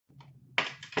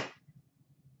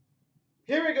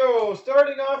Here we go.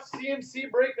 Starting off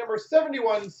CNC break number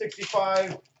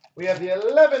 7165. We have the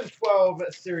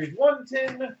 11-12 Series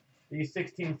 110, the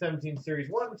 16-17 Series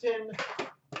 110.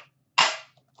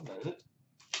 That is it.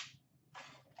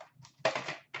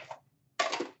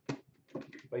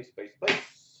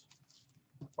 Base.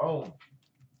 Boom.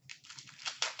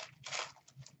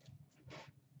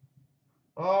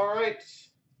 All right.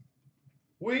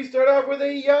 We start off with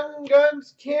a Young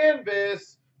Guns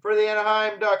canvas for the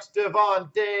Anaheim Ducks,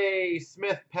 Devontae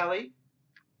Smith-Pelly.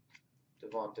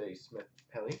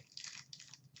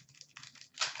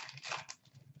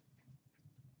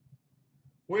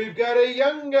 We've got a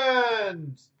Young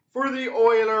Guns for the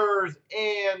Oilers,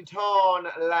 Anton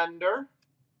Lander.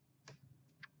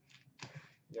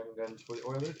 Young Guns for the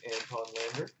Oilers, Anton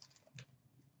Lander.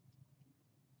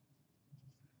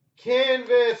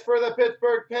 Canvas for the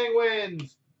Pittsburgh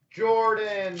Penguins,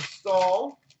 Jordan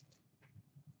Staal.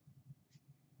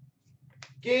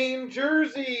 Game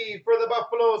jersey for the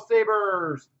Buffalo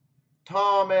Sabres,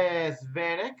 Thomas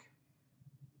Vanek.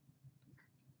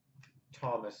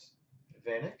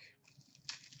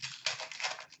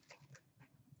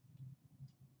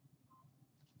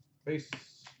 Base.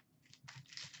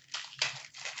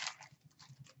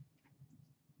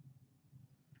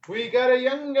 We got a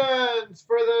Young Guns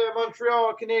for the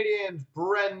Montreal Canadiens,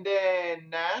 Brendan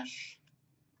Nash.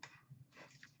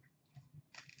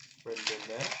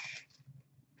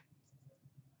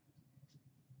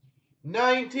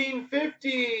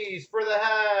 1950s for the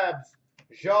Habs,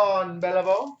 Jean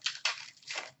Beliveau.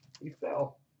 He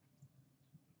fell.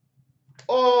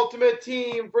 Ultimate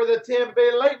Team for the Tampa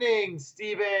Bay Lightning,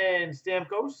 Steven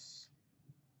Stamkos.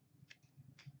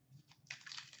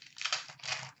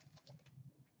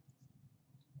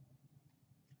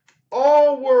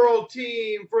 All-World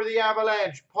Team for the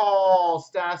Avalanche, Paul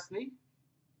Stastny.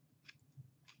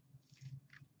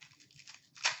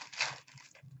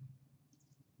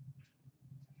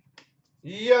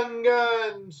 Young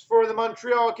Guns for the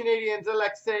Montreal Canadiens,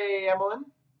 Alexei Emelin.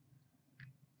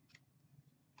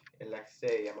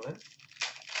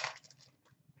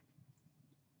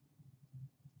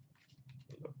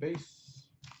 Base.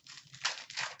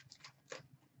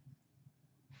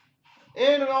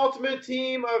 And an Ultimate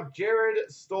Team of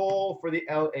Jared Stoll for the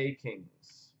LA Kings.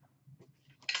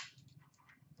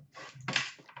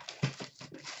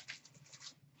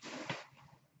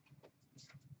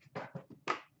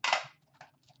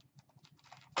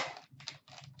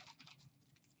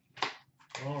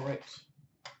 All right.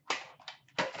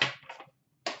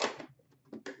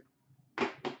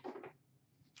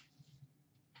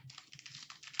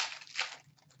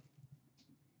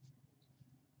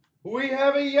 We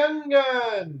have a Young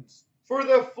Guns for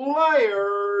the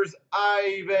Flyers,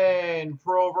 Ivan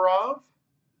Provorov.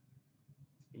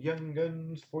 Young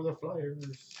Guns for the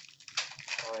Flyers,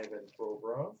 Ivan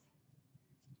Provorov.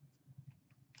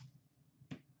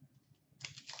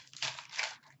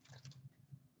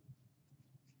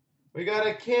 We got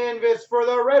a canvas for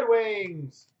the Red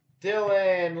Wings,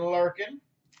 Dylan Larkin.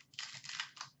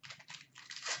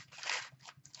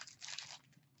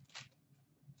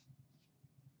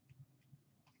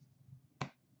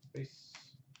 Base.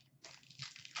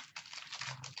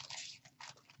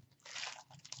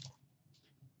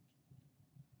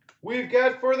 We've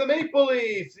got for the Maple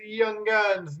Leafs, Young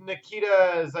Guns,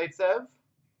 Nikita Zaitsev.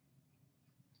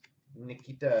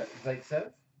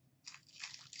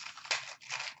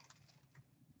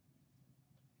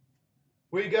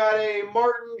 We got a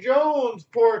Martin Jones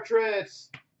portraits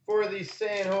for the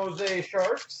San Jose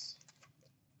Sharks.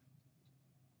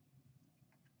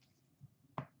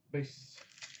 Base.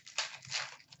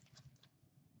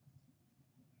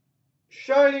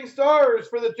 Shining Stars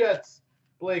for the Jets,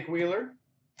 Blake Wheeler.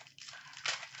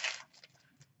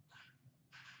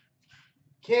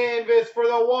 Canvas for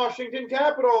the Washington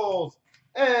Capitals,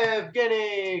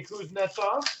 Evgeny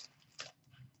Kuznetsov.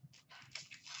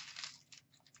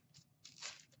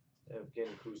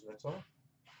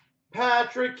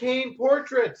 Patrick Kane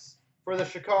portraits for the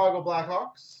Chicago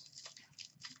Blackhawks.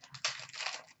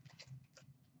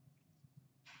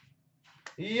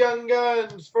 Young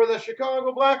Guns for the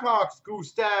Chicago Blackhawks,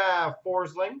 Gustav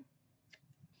Forsling.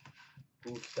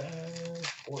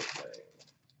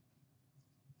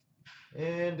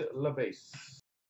 And La Base.